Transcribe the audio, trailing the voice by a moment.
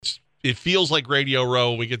it feels like Radio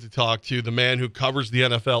Row when we get to talk to the man who covers the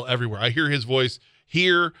NFL everywhere. I hear his voice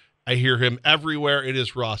here. I hear him everywhere. It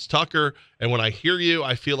is Ross Tucker. And when I hear you,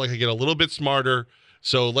 I feel like I get a little bit smarter.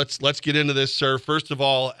 So let's get into this, sir. First of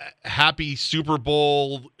all, happy Super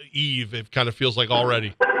Bowl Eve. It kind of feels like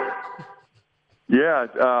already. Yeah,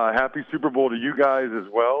 happy Super Bowl to you guys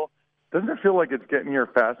as well. Doesn't it feel like it's getting here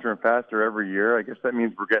faster and faster every year? I guess that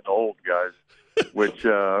means we're getting old, guys, which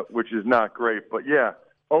is not great. But, yeah,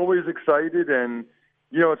 always excited. And,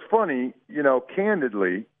 it's funny,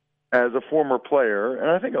 candidly, as a former player, and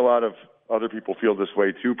I think a lot of other people feel this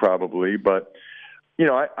way too probably, but,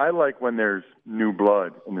 I like when there's new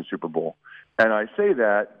blood in the Super Bowl. And I say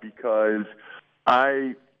that because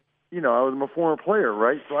I was a former player,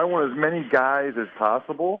 right? So I want as many guys as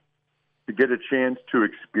possible to get a chance to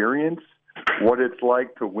experience what it's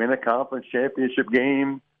like to win a conference championship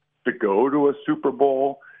game, to go to a Super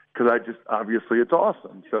Bowl, because obviously it's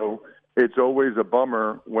awesome. So it's always a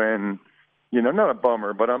bummer when, not a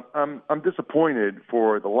bummer, but I'm disappointed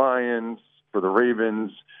for the Lions, for the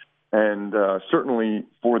Ravens, and certainly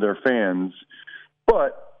for their fans.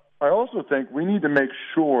 But I also think we need to make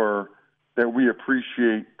sure that we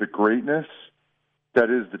appreciate the greatness that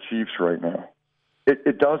is the Chiefs right now.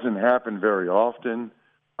 It doesn't happen very often.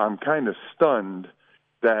 I'm kind of stunned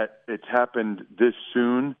that it's happened this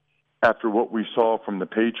soon after what we saw from the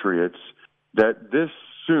Patriots, that this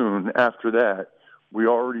soon after that, we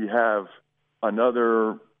already have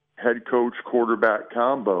another head coach quarterback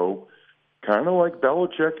combo, kind of like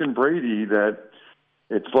Belichick and Brady, that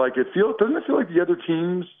it's like doesn't it feel like the other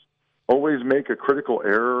teams always make a critical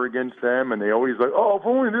error against them, and they always like, oh, if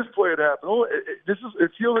only this play had happened. Oh,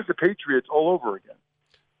 it feels like the Patriots all over again.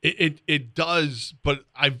 It does, but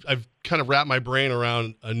I've kind of wrapped my brain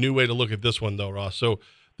around a new way to look at this one, though, Ross. So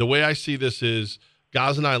the way I see this is,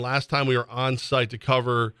 Gaz and I, last time we were on site to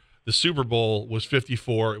cover the Super Bowl was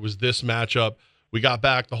 54. It was this matchup. We got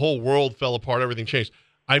back, the whole world fell apart, everything changed.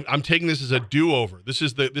 I'm taking this as a do-over. This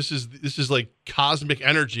is like cosmic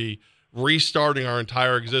energy restarting our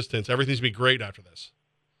entire existence. Everything's gonna be great after this.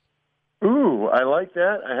 Ooh, I like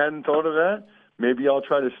that. I hadn't thought of that. Maybe I'll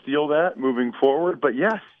try to steal that moving forward. But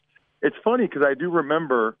yes, it's funny because I do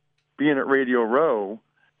remember being at Radio Row,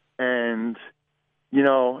 and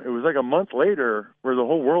it was like a month later where the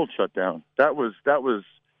whole world shut down. That was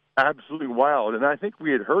absolutely wild, and I think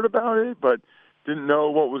we had heard about it, but didn't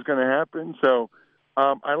know what was going to happen. So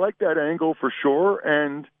I like that angle for sure.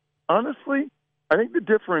 And honestly, I think the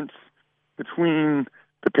difference between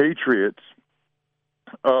the Patriots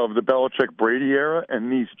of the Belichick-Brady era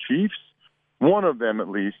and these Chiefs, one of them at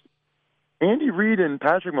least, Andy Reid and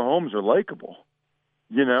Patrick Mahomes are likable,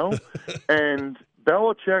 and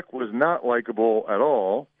Belichick was not likable at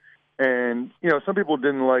all. And, some people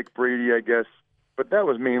didn't like Brady, I guess, but that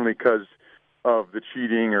was mainly because of the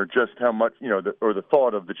cheating or just how much, or the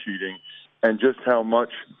thought of the cheating and just how much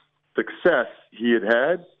success he had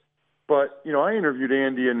had. But, I interviewed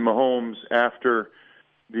Andy and Mahomes after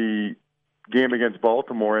the game against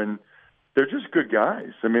Baltimore, and they're just good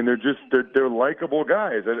guys. I mean, they're likable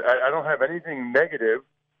guys. I don't have anything negative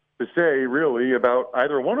to say, really, about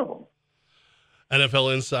either one of them.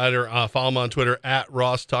 NFL Insider, follow him on Twitter, at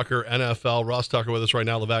Ross Tucker NFL. Ross Tucker with us right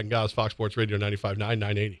now, Levack and Gaz, Fox Sports Radio 95.9,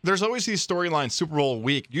 980. There's always these storylines Super Bowl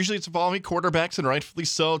week. Usually it's involving quarterbacks, and rightfully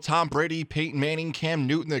so. Tom Brady, Peyton Manning, Cam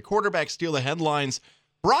Newton, the quarterbacks steal the headlines.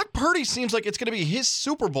 Brock Purdy seems like it's going to be his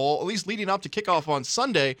Super Bowl, at least leading up to kickoff on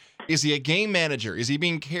Sunday. Is he a game manager? Is he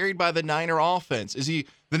being carried by the Niner offense? Is he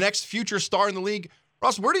the next future star in the league?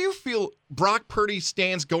 Ross, where do you feel Brock Purdy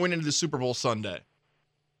stands going into the Super Bowl Sunday?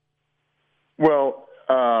 Well,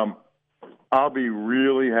 I'll be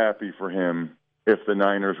really happy for him if the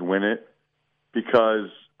Niners win it, because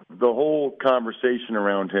the whole conversation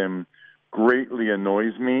around him greatly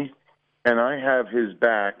annoys me, and I have his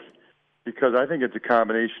back because I think it's a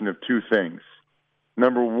combination of two things.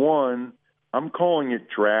 Number one, I'm calling it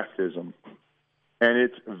draftism, and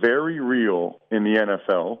it's very real in the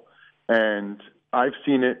NFL, and I've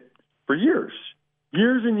seen it for years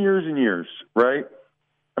and years and years, right?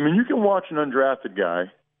 I mean, you can watch an undrafted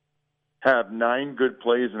guy have 9 good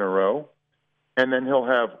plays in a row, and then he'll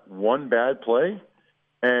have one bad play,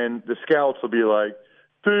 and the scouts will be like,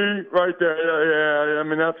 see, right there, yeah, I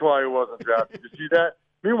mean, that's why he wasn't drafted. You see that?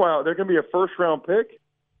 Meanwhile, there's going to be a first-round pick,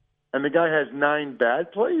 and the guy has 9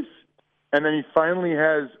 bad plays, and then he finally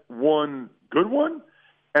has one good one,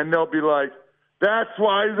 and they'll be like, that's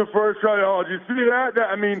why he's the first round. Oh, did you see that?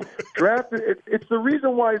 I mean, it's the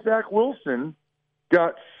reason why Zach Wilson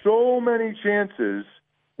got so many chances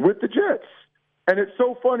with the Jets. And it's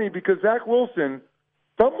so funny because Zach Wilson,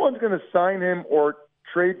 someone's going to sign him or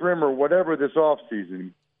trade for him or whatever this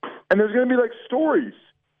offseason. And there's going to be like stories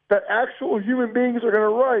that actual human beings are going to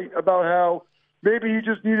write about how maybe he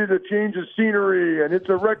just needed a change of scenery and it's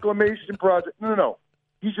a reclamation project. No.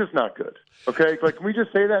 He's just not good. Okay? Like, can we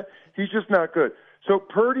just say that? He's just not good. So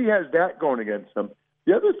Purdy has that going against him.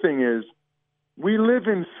 The other thing is we live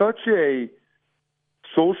in such a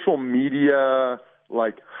social media,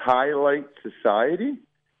 like, highlight society,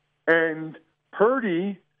 and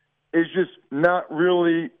Purdy is just not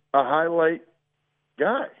really a highlight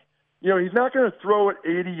guy. You know, he's not going to throw it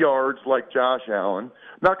 80 yards like Josh Allen,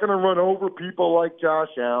 not going to run over people like Josh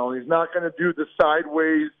Allen. He's not going to do the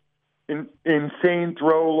sideways insane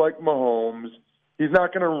throw like Mahomes. He's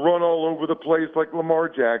not going to run all over the place like Lamar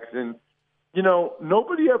Jackson. You know,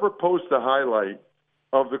 nobody ever posts a highlight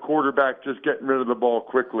of the quarterback just getting rid of the ball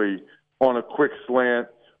quickly on a quick slant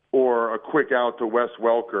or a quick out to Wes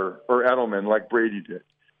Welker or Edelman like Brady did.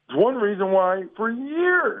 It's one reason why, for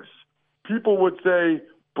years, people would say,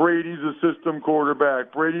 Brady's a system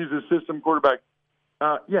quarterback. Brady's a system quarterback.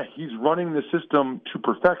 Yeah, he's running the system to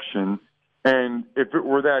perfection, and if it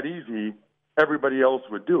were that easy, everybody else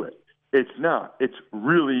would do it. It's not. It's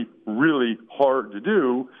really, really hard to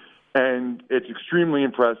do, and it's extremely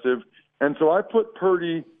impressive. And so I put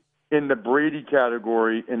Purdy in the Brady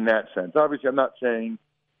category in that sense. Obviously, I'm not saying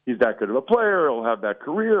he's that good of a player, he'll have that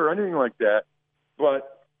career or anything like that,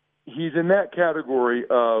 but he's in that category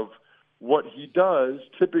of what he does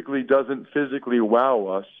typically doesn't physically wow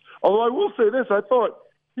us. Although I will say this, I thought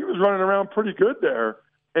he was running around pretty good there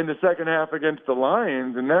in the second half against the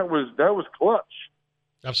Lions, and that was clutch.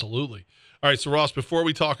 Absolutely. All right, so Ross, before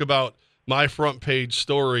we talk about my front page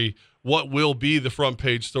story, what will be the front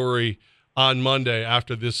page story on Monday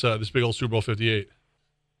after this big old Super Bowl 58?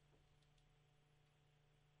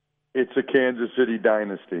 It's a Kansas City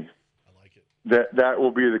dynasty. I like it. That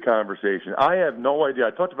will be the conversation. I have no idea.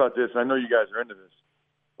 I talked about this, and I know you guys are into this,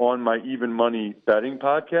 on my Even Money betting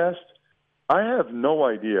podcast. I have no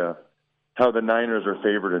idea how the Niners are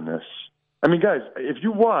favored in this. I mean, guys, if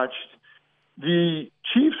you watched, the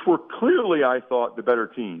Chiefs were clearly, I thought, the better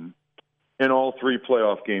team in all three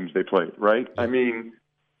playoff games they played, right? I mean,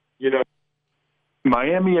 you know,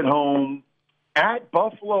 Miami at home, at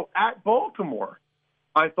Buffalo, at Baltimore,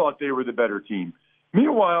 I thought they were the better team.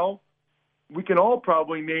 Meanwhile, we can all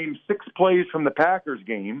probably name 6 plays from the Packers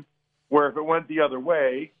game where if it went the other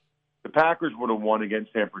way, the Packers would have won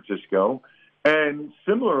against San Francisco. And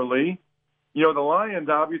similarly, you know, the Lions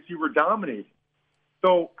obviously were dominating.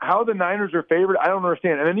 So how the Niners are favored, I don't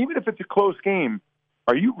understand. And then even if it's a close game,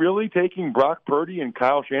 are you really taking Brock Purdy and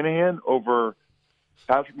Kyle Shanahan over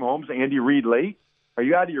Patrick Mahomes and Andy Reid late? Are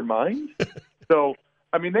you out of your mind? So,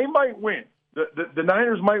 I mean, they might win. The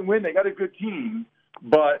Niners might win. They got a good team.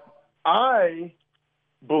 But I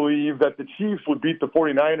believe that the Chiefs would beat the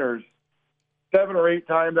 49ers 7 or 8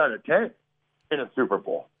 times out of 10 in a Super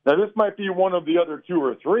Bowl. Now, this might be one of the other 2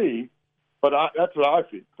 or 3, but that's what I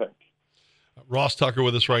think. Ross Tucker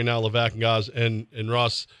with us right now, Levack and Gaz. And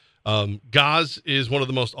Ross, Gaz is one of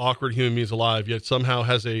the most awkward human beings alive, yet somehow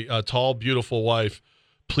has a tall, beautiful wife.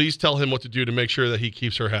 Please tell him what to do to make sure that he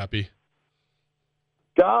keeps her happy.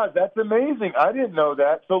 God, that's amazing. I didn't know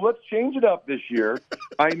that. So let's change it up this year.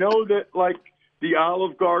 I know that, like, the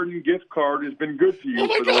Olive Garden gift card has been good to you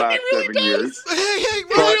for the last 7 years. Hey, he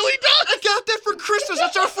really does. I got that for Christmas.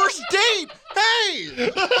 That's our first date.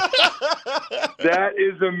 Hey. That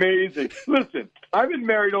is amazing. Listen, I've been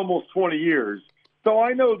married almost 20 years, so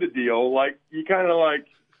I know the deal. Like, you kind of, like,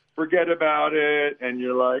 forget about it, and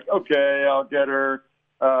you're like, okay, I'll get her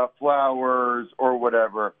flowers or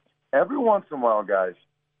whatever. Every once in a while, guys,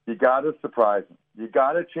 you got to surprise them. You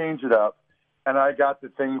got to change it up. And I got the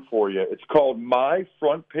thing for you. It's called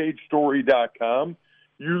myfrontpagestory.com.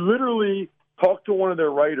 You literally talk to one of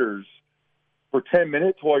their writers for 10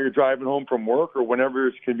 minutes while you're driving home from work or whenever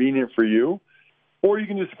it's convenient for you. Or you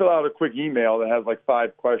can just fill out a quick email that has like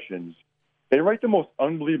 5 questions. They write the most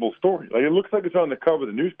unbelievable story. Like, it looks like it's on the cover of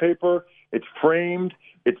the newspaper. It's framed.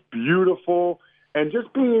 It's beautiful. And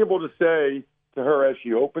just being able to say to her as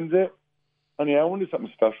she opens it, honey, I want to do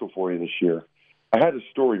something special for you this year. I had a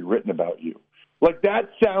story written about you. Like, that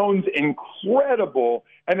sounds incredible.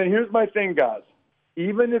 And then here's my thing, guys.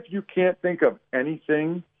 Even if you can't think of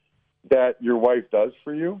anything that your wife does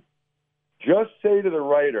for you, just say to the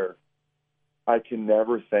writer, I can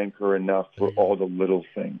never thank her enough for all the little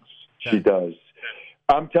things she does.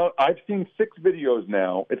 I've seen 6 videos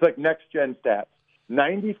now. It's like next-gen stats.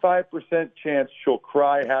 95% chance she'll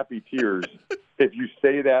cry happy tears if you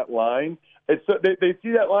say that line. It's they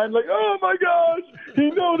see that line like, oh, my gosh, he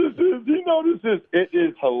notices. It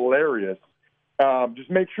is hilarious. Just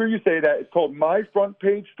make sure you say that. It's called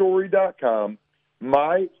myfrontpagestory.com,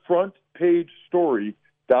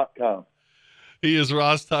 myfrontpagestory.com. He is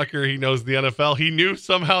Ross Tucker. He knows the NFL. He knew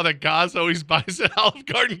somehow that Gaz always buys at Olive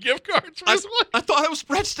Garden gift cards for this one. I thought it was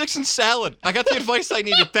breadsticks and salad. I got the advice I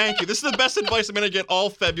needed. Thank you. This is the best advice I'm going to get all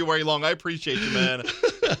February long. I appreciate you, man.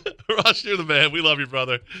 Ross, you're the man. We love you,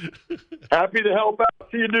 brother. Happy to help out.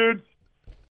 See you, dude.